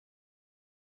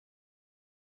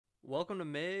Welcome to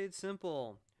Made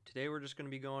Simple. Today we're just going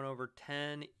to be going over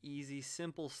 10 easy,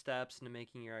 simple steps into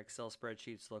making your Excel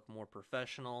spreadsheets look more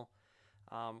professional.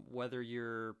 Whether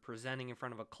you're presenting in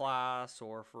front of a class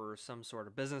or for some sort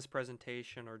of business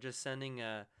presentation or just sending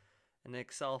an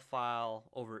Excel file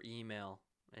over email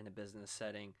in a business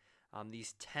setting,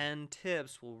 these 10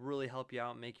 tips will really help you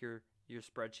out and make your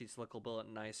spreadsheets look a little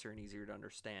bit nicer and easier to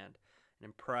understand and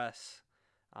impress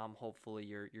hopefully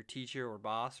your teacher or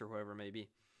boss or whoever it may be.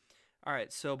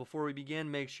 Alright, so before we begin,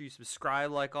 make sure you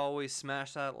subscribe like always,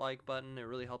 smash that like button. It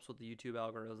really helps with the YouTube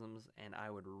algorithms, and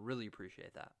I would really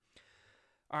appreciate that.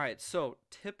 Alright, so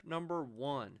tip number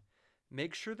 1,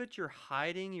 make sure that you're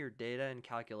hiding your data and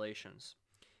calculations.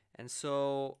 And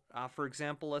so, for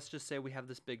example, let's just say we have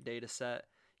this big data set.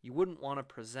 You wouldn't want to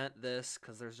present this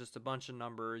because there's just a bunch of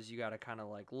numbers. You got to kind of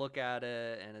like look at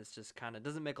it, and it's just kind of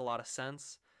doesn't make a lot of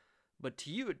sense. But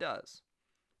to you, it does.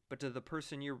 But to the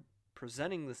person you're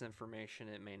presenting this information,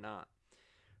 it may not.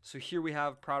 So here we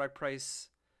have product price.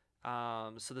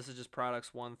 So this is just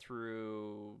products 1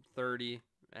 through 30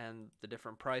 and the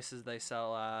different prices they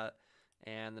sell at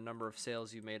and the number of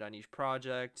sales you made on each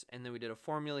project. And then we did a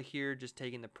formula here, just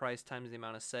taking the price times the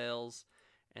amount of sales,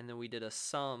 and then we did a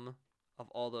sum of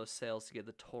all those sales to get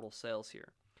the total sales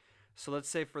here. So let's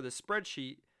say for the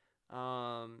spreadsheet,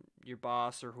 your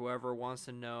boss or whoever wants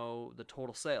to know the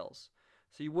total sales.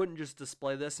 So you wouldn't just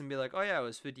display this and be like, oh yeah, it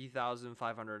was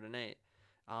 50,508.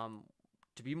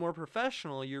 To be more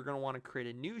professional, you're going to want to create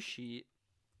a new sheet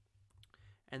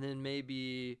and then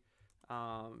maybe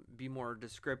be more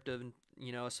descriptive.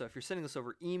 So if you're sending this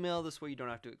over email, this way you don't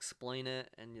have to explain it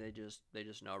and they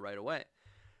just know right away.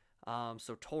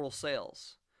 So total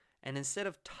sales. And instead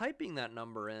of typing that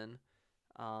number in,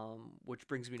 which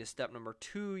brings me to step number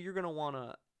 2, you're going to want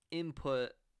to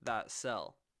input that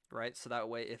cell. Right? So that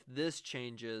way, if this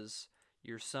changes,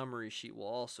 your summary sheet will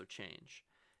also change.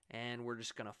 And we're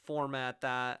just going to format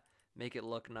that, make it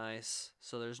look nice.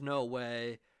 So there's no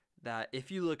way that if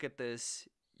you look at this,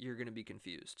 you're going to be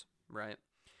confused, right?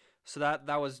 So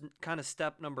that was kind of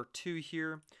step number 2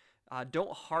 here.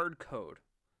 Don't hard code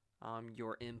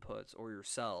your inputs or your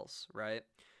cells, right?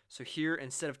 So here,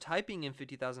 instead of typing in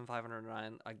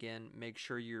 50,509, again, make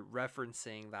sure you're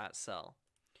referencing that cell.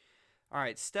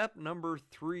 Alright, step number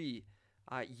 3,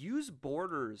 use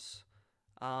borders.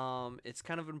 It's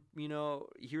kind of,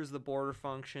 here's the border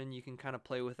function. You can kind of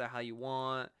play with it how you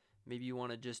want. Maybe you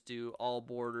want to just do all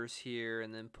borders here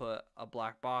and then put a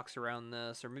black box around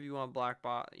this, or maybe you want a black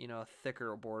box, a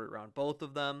thicker border around both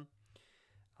of them.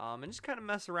 And just kind of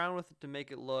mess around with it to make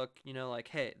it look, like,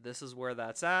 hey, this is where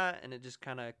that's at, and it just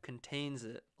kind of contains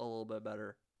it a little bit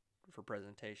better for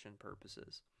presentation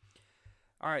purposes.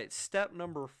 All right, step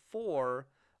number 4,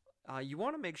 you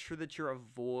want to make sure that you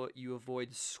avoid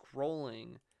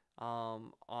scrolling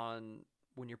on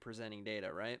when you're presenting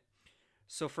data, right?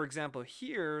 So for example,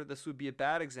 here, this would be a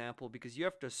bad example because you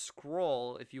have to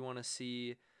scroll if you want to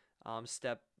see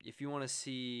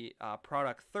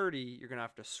product 30, you're going to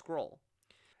have to scroll.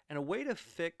 And a way to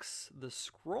fix the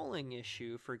scrolling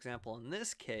issue, for example, in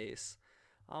this case,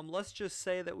 let's just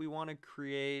say that we want to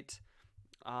create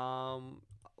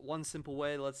one simple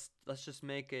way. Let's just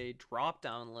make a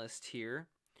drop-down list here,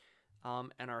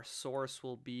 and our source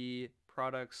will be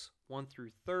products 1 through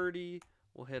 30.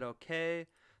 We'll hit OK.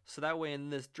 So that way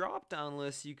in this drop-down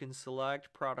list you can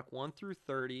select product 1 through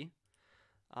 30,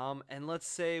 and let's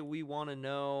say we want to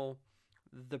know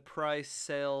the price,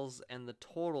 sales, and the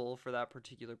total for that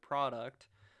particular product.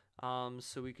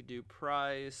 So we could do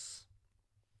price,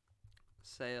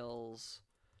 sales,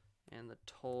 and the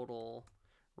total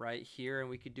right here, and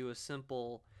we could do a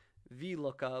simple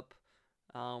VLOOKUP.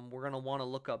 We're going to want to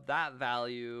look up that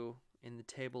value in the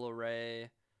table array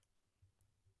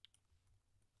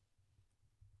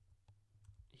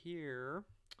here,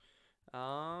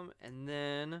 and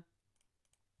then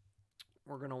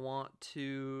we're going to want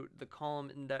the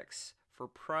column index for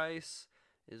price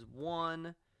is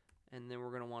 1, and then we're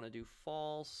going to want to do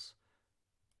false,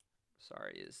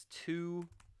 is 2.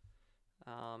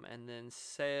 And then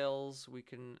sales, we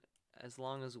can, as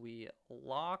long as we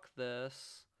lock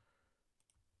this,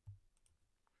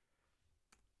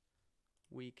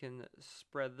 we can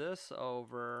spread this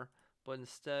over, but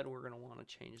instead we're going to want to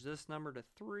change this number to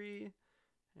 3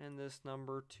 and this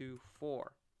number to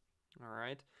 4.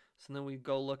 Alright, so then we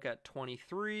go look at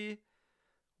 23.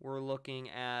 We're looking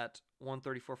at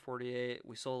 134.48.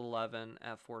 We sold 11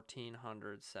 at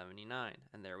 1,479,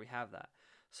 and there we have that.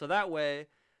 So that way,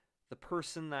 the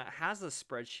person that has a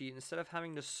spreadsheet, instead of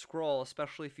having to scroll,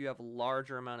 especially if you have a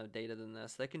larger amount of data than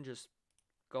this, they can just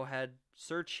go ahead,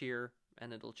 search here,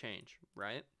 and it'll change,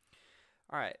 right?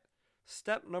 All right,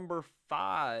 Step number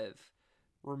 5,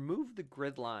 remove the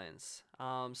grid lines.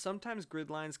 Sometimes grid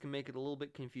lines can make it a little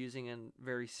bit confusing and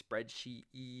very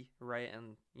spreadsheet-y, right?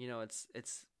 And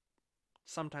it's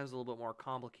sometimes a little bit more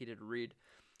complicated to read.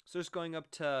 So just going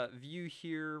up to view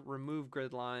here, remove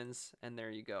grid lines, and there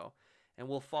you go. And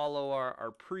we'll follow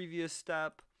our previous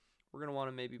step. We're going to want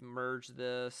to maybe merge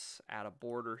this, add a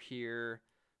border here.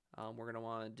 We're going to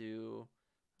want to do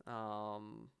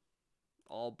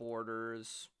all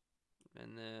borders,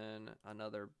 and then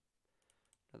another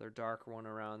darker one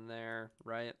around there,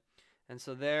 right? And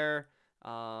so there,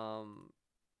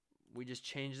 we just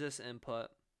change this input,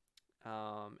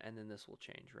 and then this will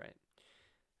change, right?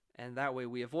 And that way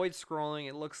we avoid scrolling.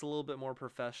 It looks a little bit more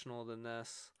professional than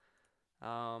this.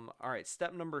 All right,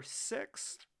 step number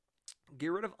 6, get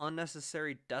rid of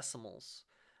unnecessary decimals.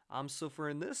 So for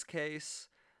in this case,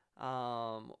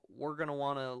 we're gonna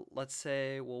want to, let's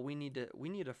say, well, we need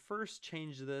to first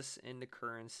change this into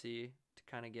currency to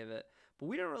kind of give it, but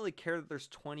we don't really care that there's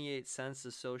 28 cents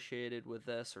associated with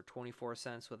this or 24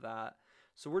 cents with that.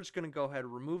 So we're just gonna go ahead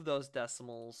and remove those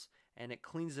decimals, and it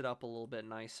cleans it up a little bit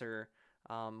nicer,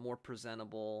 more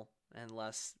presentable and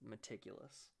less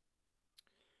meticulous.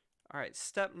 All right,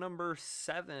 step number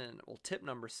 7, well, tip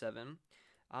number 7,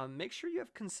 make sure you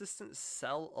have consistent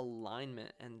cell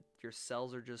alignment and your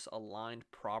cells are just aligned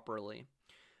properly.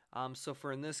 So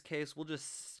for in this case, we'll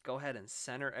just go ahead and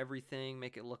center everything,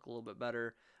 make it look a little bit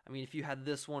better. I mean, if you had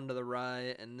this one to the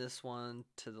right and this one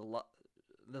to the left,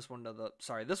 this one to the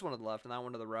left and that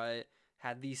one to the right,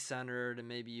 had these centered, and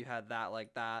maybe you had that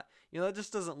like that, that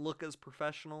just doesn't look as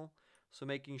professional. So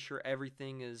making sure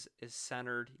everything is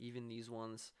centered, even these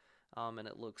ones, and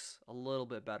it looks a little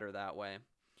bit better that way.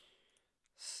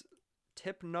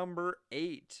 Tip number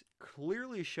 8,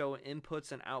 clearly show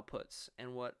inputs and outputs.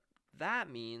 And what that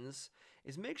means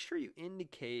is make sure you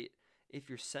indicate, if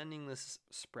you're sending this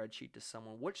spreadsheet to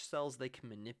someone, which cells they can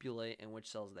manipulate and which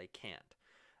cells they can't.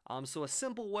 So a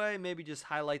simple way, maybe just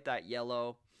highlight that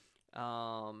yellow,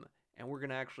 and we're going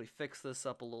to actually fix this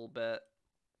up a little bit.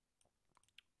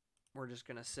 We're just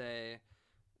going to say,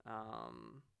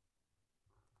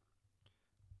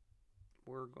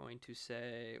 we're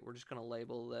just going to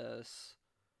label this,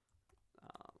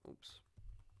 we'll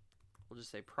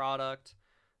just say product,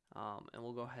 and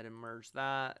we'll go ahead and merge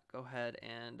that. Go ahead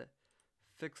and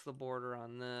fix the border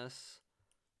on this,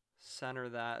 center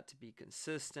that to be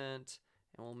consistent,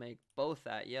 and we'll make both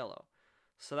that yellow.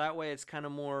 So that way it's kind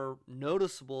of more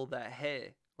noticeable that,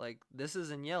 hey, like this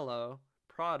is in yellow,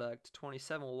 product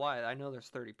 27. Well, why? I know there's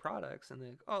 30 products, and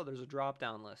then, oh, there's a drop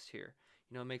down list here.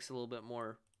 It makes it a little bit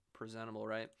more presentable,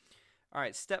 right? All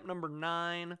right, step number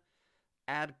 9,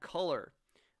 add color.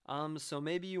 So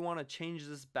maybe you want to change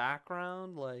this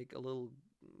background like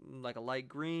a light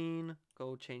green.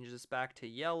 Go change this back to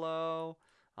yellow.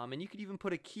 And you could even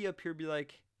put a key up here, be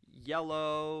like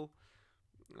yellow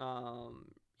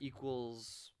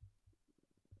equals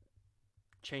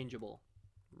changeable,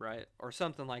 right? Or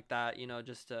something like that,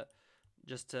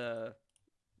 just to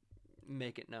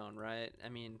make it known, right? I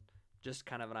mean, just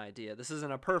kind of an idea. This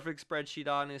isn't a perfect spreadsheet,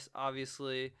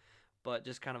 obviously, but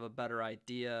just kind of a better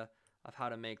idea of how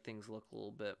to make things look a little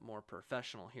bit more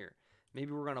professional here.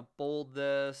 Maybe we're going to bold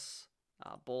this,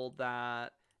 bold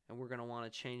that, and we're going to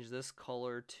want to change this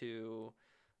color to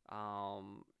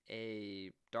a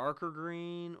darker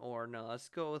green, or no, let's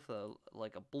go with a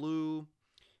blue.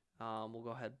 We'll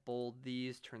go ahead, bold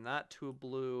these, turn that to a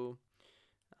blue.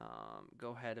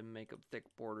 Go ahead and make a thick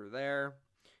border there,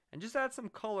 and just add some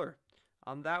color.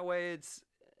 That way it's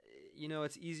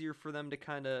easier for them to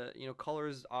kind of,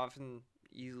 colors often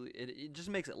easily, it just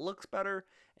makes it looks better,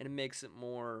 and it makes it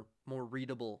more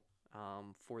readable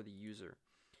for the user.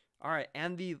 All right,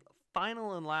 and the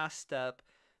final and last step,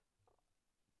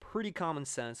 pretty common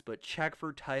sense, but check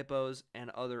for typos and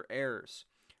other errors,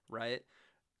 right?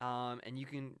 And you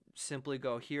can simply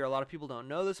go here. A lot of people don't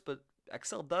know this, but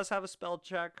Excel does have a spell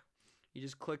check. You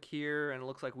just click here, and it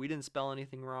looks like we didn't spell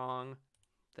anything wrong.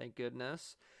 Thank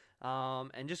goodness.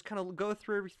 And just kind of go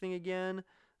through everything again.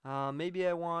 Maybe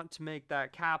I want to make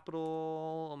that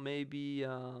capital. Maybe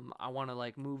I want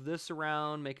to move this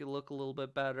around, make it look a little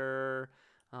bit better.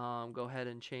 Go ahead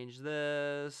and change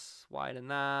this, widen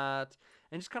that,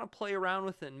 and just kind of play around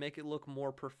with it and make it look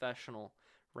more professional,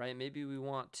 right? Maybe we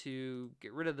want to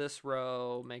get rid of this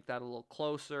row, make that a little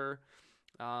closer,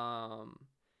 and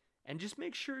just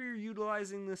make sure you're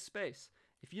utilizing this space.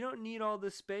 If you don't need all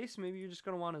this space, maybe you're just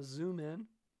going to want to zoom in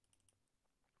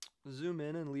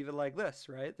and leave it like this,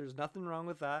 right? There's nothing wrong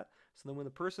with that. So then when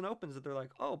the person opens it, they're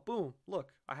like, oh, boom,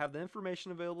 look, I have the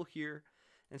information available here.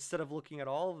 Instead of looking at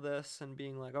all of this and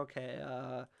being like, okay,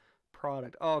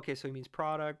 product. Oh, okay, so he means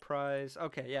product, price.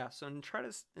 Okay, yeah. So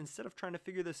instead of trying to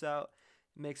figure this out,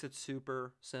 it makes it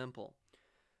super simple.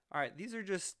 All right, these are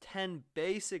just 10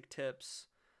 basic tips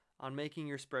on making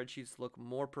your spreadsheets look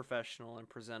more professional and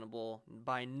presentable.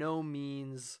 By no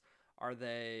means are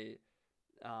they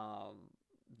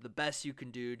the best you can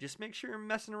do. Just make sure you're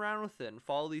messing around with it and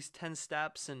follow these 10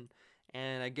 steps, and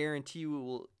I guarantee you it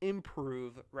will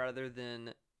improve rather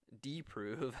than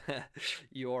deprove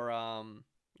your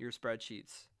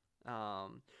spreadsheets.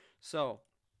 So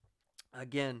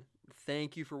again,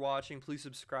 thank you for watching. Please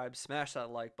subscribe, smash that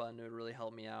like button. It would really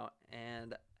help me out,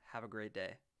 and have a great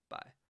day. Bye.